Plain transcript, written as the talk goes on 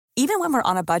Even when we're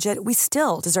on a budget, we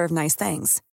still deserve nice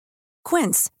things.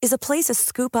 Quince is a place to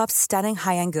scoop up stunning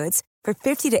high-end goods for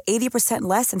 50 to 80%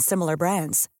 less than similar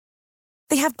brands.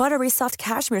 They have buttery soft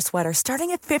cashmere sweaters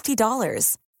starting at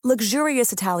 $50,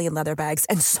 luxurious Italian leather bags,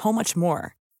 and so much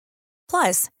more.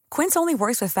 Plus, Quince only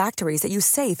works with factories that use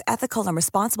safe, ethical, and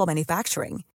responsible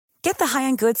manufacturing. Get the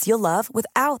high-end goods you'll love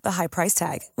without the high price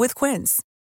tag with Quince.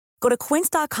 Go to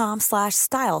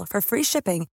quince.com/style for free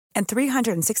shipping and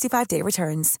 365-day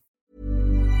returns.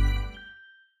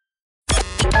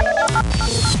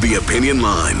 The Opinion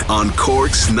Line on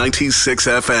Cork's 96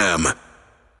 FM.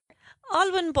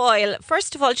 Alwyn Boyle,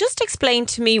 first of all, just explain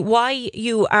to me why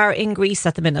you are in Greece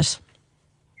at the minute.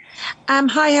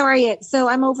 Hi, how are you? So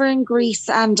I'm over in Greece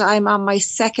and I'm on my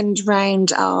second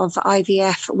round of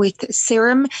IVF with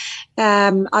Serum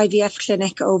IVF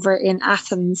clinic over in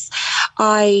Athens.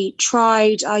 I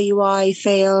tried IUI,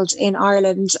 failed in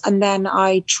Ireland, and then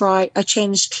I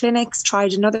changed clinics,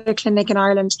 tried another clinic in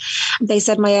Ireland. They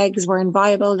said my eggs were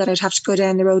inviable, that I'd have to go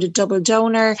down the road of double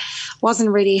donor. Wasn't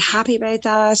really happy about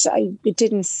that. It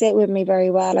didn't sit with me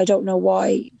very well. I don't know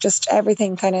why. Just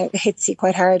everything kind of hits you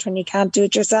quite hard when you can't do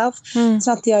it yourself. It's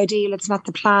not the ideal. It's not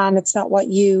the plan. It's not what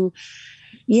you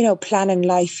plan in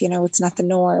life, it's not the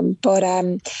norm. But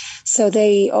so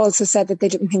they also said that they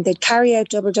didn't think they'd carry out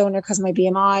double donor because of my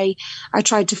BMI. I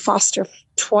tried to foster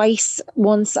twice.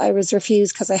 Once I was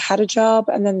refused because I had a job,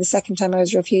 and then the second time I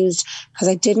was refused because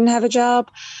I didn't have a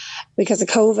job because of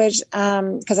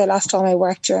COVID, because I lost all my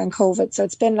work during COVID. So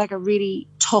it's been like a really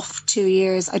tough 2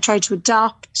 years. I tried to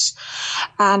adopt,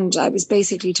 and I was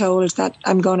basically told that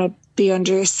I'm going to be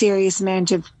under a serious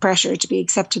amount of pressure to be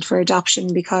accepted for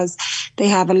adoption because they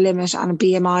have a limit on a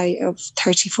BMI of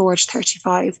 34 to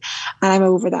 35, and I'm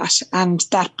over that, and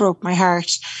that broke my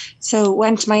heart. So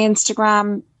went to my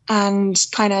Instagram and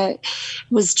kind of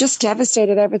was just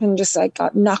devastated. Everything just like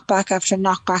got knockback after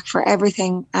knockback for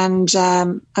everything. And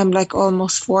I'm like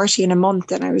almost 40 in a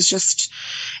month. And it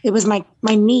was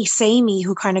my niece, Amy,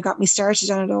 who kind of got me started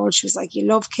on it all. She was like, you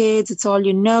love kids. It's all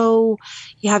you know.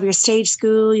 You have your stage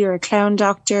school. You're a clown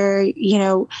doctor.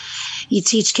 You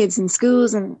teach kids in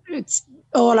schools, and it's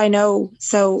all I know.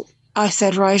 So I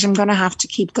said, right, I'm going to have to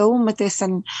keep going with this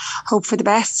and hope for the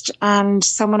best. And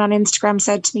someone on Instagram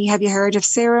said to me, have you heard of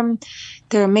Serum?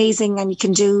 They're amazing, and you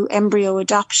can do embryo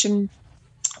adoption.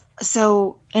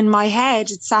 So in my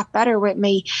head, it sat better with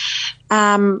me.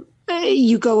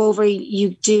 You go over, you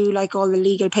do like all the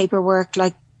legal paperwork,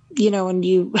 like, and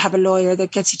you have a lawyer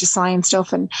that gets you to sign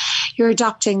stuff, and you're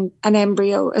adopting an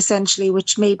embryo essentially,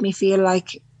 which made me feel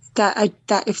like that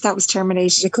if that was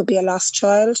terminated, it could be a lost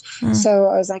child. So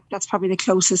I was like, that's probably the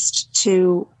closest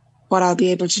to what I'll be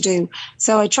able to do.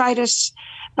 So I tried it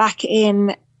back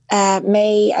in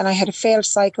May, and I had a failed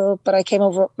cycle, but I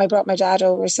brought my dad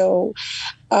over. So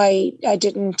I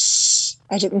didn't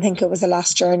think it was a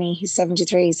lost journey. He's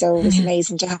 73, so it was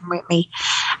amazing to have him with me.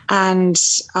 And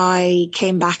I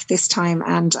came back this time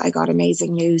and I got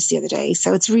amazing news the other day.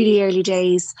 So it's really early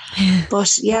days.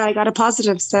 But yeah, I got a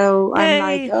positive. So I'm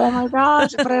like, oh my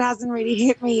God, but it hasn't really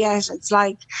hit me yet. It's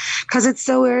like, because it's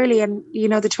so early, and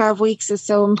the 12 weeks is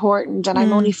so important, and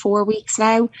I'm only 4 weeks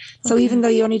now. So even though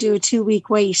you only do a 2-week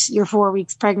wait, you're 4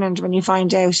 weeks pregnant when you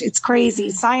find out. It's crazy.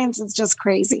 Science is just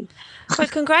crazy. Well,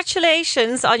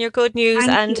 congratulations on your good news.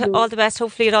 Thank you. All the best.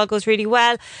 Hopefully it all goes really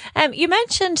well. You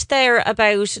mentioned there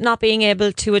about not being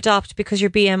able to adopt because your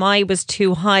BMI was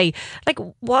too high. Like,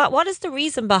 what is the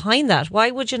reason behind that? Why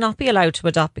would you not be allowed to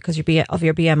adopt because of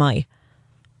your BMI?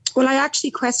 Well, I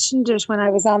actually questioned it when I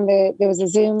was on there was a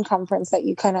Zoom conference that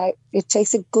it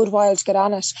takes a good while to get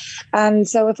on it. And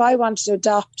so if I wanted to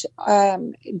adopt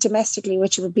domestically,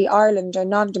 which would be Ireland, or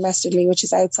non-domestically, which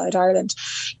is outside Ireland,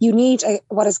 you need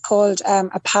what is called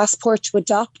a passport to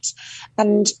adopt.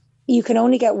 And you can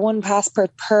only get one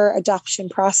passport per adoption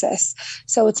process.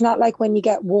 So it's not like when you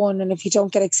get one, and if you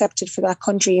don't get accepted for that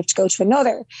country, you have to go to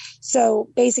another. So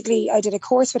basically, I did a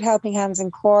course with Helping Hands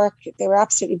in Cork. They were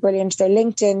absolutely brilliant. They're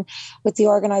linked in with the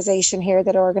organisation here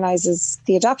that organises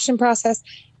the adoption process.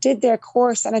 Did their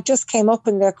course, and it just came up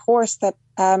in their course that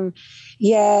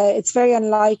it's very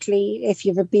unlikely if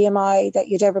you have a BMI that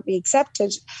you'd ever be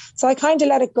accepted. So I kind of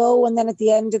let it go, and then at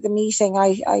the end of the meeting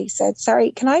I said, sorry,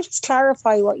 can I just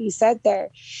clarify what you said there?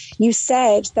 You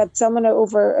said that someone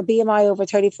over a BMI over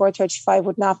 34, 35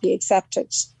 would not be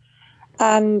accepted,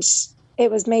 and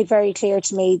it was made very clear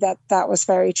to me that that was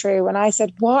very true. And I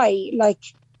said, why?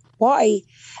 Why?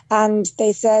 And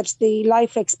they said the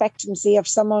life expectancy of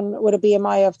someone with a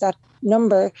BMI of that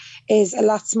number is a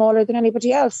lot smaller than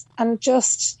anybody else. And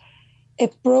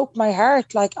it broke my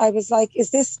heart. Like, I was like,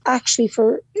 is this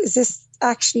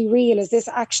actually real? Is this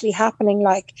actually happening?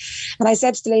 Like, and I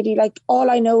said to the lady, like, all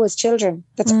I know is children.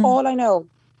 That's all I know.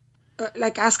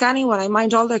 Like, ask anyone. I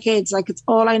mind all their kids. Like, it's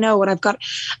all I know. And I've got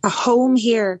a home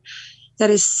here that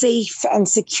is safe and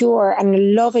secure and a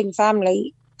loving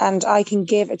family, and I can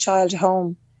give a child a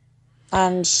home.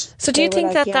 And so do you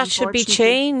think that should be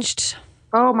changed?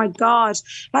 Oh my God.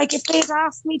 Like, if they'd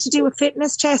asked me to do a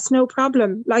fitness test, no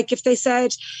problem. Like, if they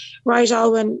said, right,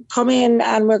 Alwyn, come in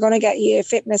and we're going to get you a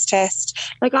fitness test.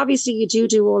 Like, obviously you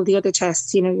do all the other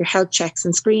tests, you know, your health checks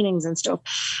and screenings and stuff.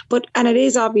 And it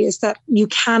is obvious that you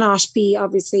cannot be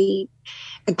obviously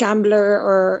a gambler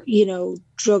or, you know,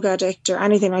 drug addict or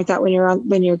anything like that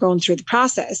when you're going through the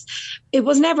process. It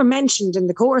was never mentioned in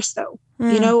the course though,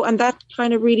 you know, and that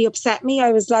kind of really upset me.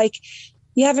 I was like,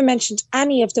 you haven't mentioned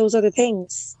any of those other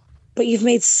things, but you've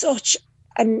made such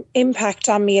an impact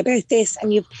on me about this.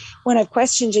 And when I've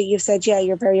questioned you, you've said, yeah,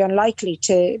 you're very unlikely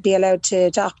to be allowed to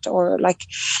adopt, or like,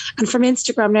 and from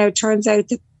Instagram now, it turns out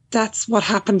that that's what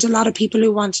happened. A lot of people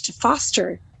who wanted to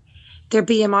foster, their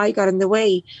BMI got in the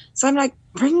way. So I'm like,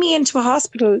 bring me into a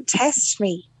hospital, test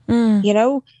me, you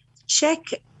know,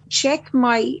 check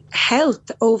my health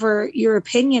over your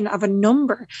opinion of a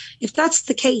number. If that's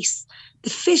the case, the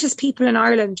fittest people in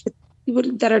Ireland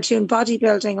that are doing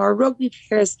bodybuilding or rugby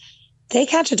players, they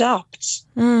can't adopt.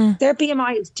 Their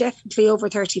BMI is definitely over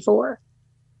 34.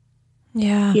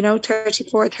 Yeah. You know,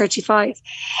 34, 35.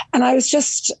 And I was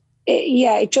just,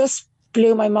 it just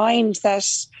blew my mind that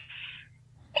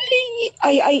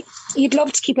you'd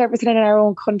love to keep everything in our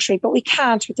own country, but we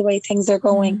can't with the way things are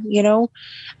going, you know.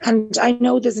 And I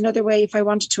know there's another way. If I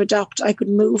wanted to adopt, I could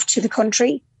move to the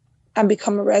country and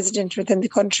become a resident within the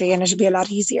country, and it'll be a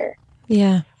lot easier.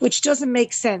 Yeah. Which doesn't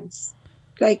make sense.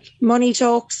 Like, money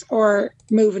talks, or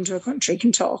moving to a country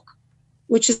can talk,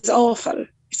 which is awful.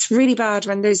 It's really bad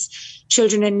when there's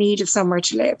children in need of somewhere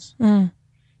to live.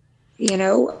 You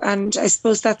know, and I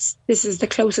suppose this is the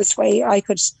closest way I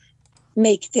could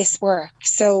make this work.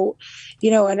 So, you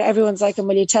know, and everyone's like, and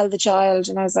will you tell the child?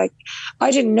 And I was like,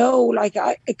 I didn't know, like,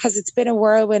 because it's been a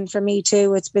whirlwind for me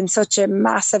too. It's been such a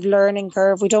massive learning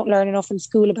curve. We don't learn enough in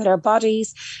school about our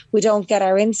bodies. We don't get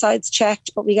our insides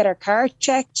checked, but we get our car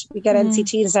checked. We get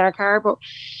NCTs in our car, but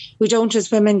we don't as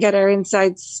women get our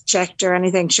insides checked or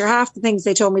anything. Sure, half the things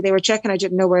they told me they were checking, I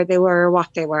didn't know where they were or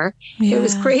what they were. It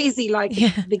was crazy, like,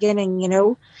 at the beginning, you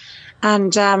know.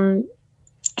 And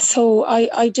so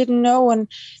I didn't know. And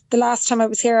the last time I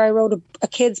was here, I wrote a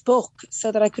kid's book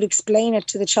so that I could explain it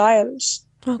to the child.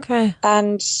 Okay.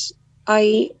 And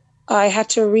I had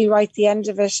to rewrite the end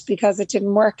of it because it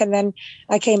didn't work. And then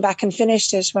I came back and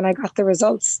finished it when I got the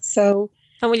results. So.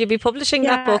 And will you be publishing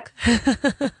that book?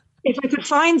 If I could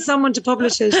find someone to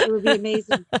publish it, it would be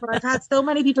amazing. But I've had so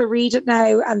many people read it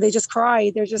now and they just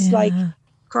cry. They're just like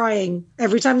crying.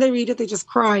 Every time they read it, they just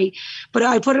cry. But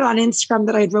I put it on Instagram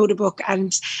that I'd wrote a book,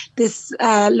 and this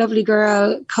lovely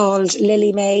girl called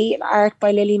Lily May, art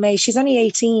by Lily May, she's only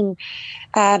 18,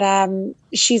 and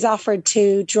she's offered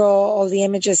to draw all the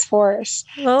images for it.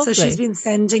 Lovely. So she's been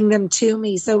sending them to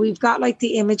me. So we've got like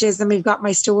the images and we've got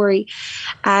my story.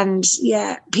 And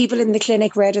yeah, people in the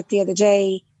clinic read it the other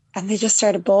day, and they just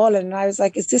started bawling. And I was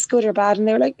like, is this good or bad? And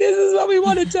they were like, this is what we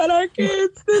want to tell our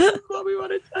kids. This is what we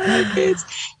want to tell our kids.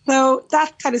 So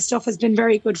that kind of stuff has been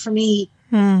very good for me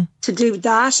to do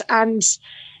that. And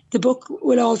the book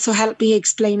will also help me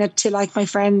explain it to like my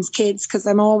friends' kids, because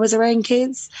I'm always around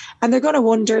kids. And they're going to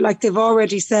wonder, like they've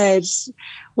already said,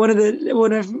 one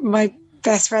of my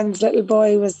best friend's little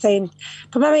boy was saying,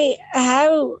 but Mommy,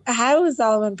 how is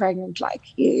Alwyn pregnant? Like,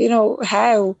 you know,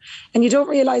 how? And you don't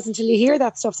realise until you hear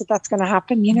that stuff that that's going to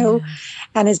happen, you know.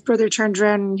 And his brother turned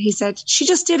around and he said, she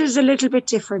just did it a little bit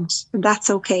different, and that's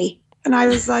okay. And I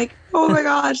was like, oh my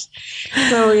God.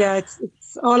 So yeah, it's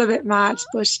all a bit mad,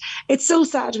 but it's so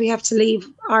sad we have to leave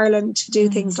Ireland to do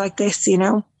things like this, you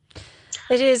know.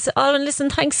 It is. Alwyn, listen,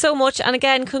 thanks so much. And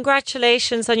again,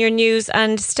 congratulations on your news,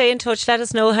 and stay in touch. Let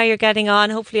us know how you're getting on.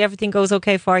 Hopefully everything goes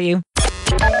okay for you.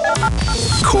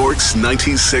 Corks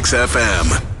 96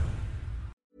 FM.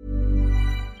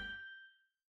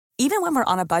 Even when we're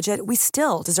on a budget, we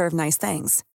still deserve nice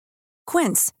things.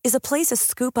 Quince is a place to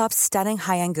scoop up stunning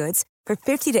high-end goods for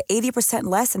 50 to 80%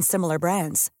 less than similar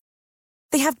brands.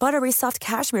 They have buttery soft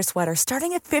cashmere sweaters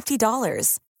starting at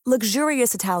 $50,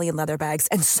 luxurious Italian leather bags,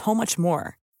 and so much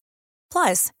more.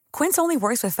 Plus, Quince only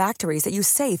works with factories that use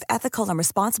safe, ethical, and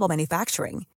responsible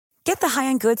manufacturing. Get the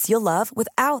high-end goods you'll love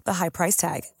without the high price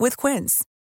tag with Quince.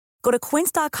 Go to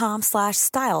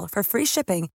quince.com/style for free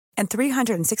shipping and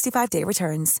 365-day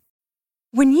returns.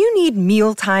 When you need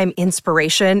mealtime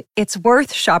inspiration, it's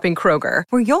worth shopping Kroger,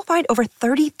 where you'll find over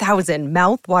 30,000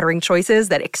 mouth-watering choices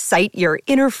that excite your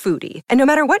inner foodie. And no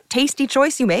matter what tasty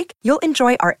choice you make, you'll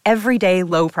enjoy our everyday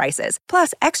low prices,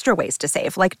 plus extra ways to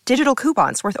save, like digital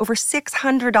coupons worth over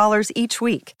 $600 each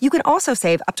week. You can also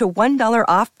save up to $1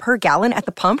 off per gallon at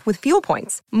the pump with fuel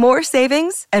points. More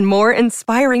savings and more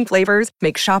inspiring flavors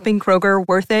make shopping Kroger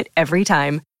worth it every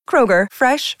time. Kroger,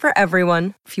 fresh for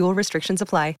everyone. Fuel restrictions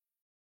apply.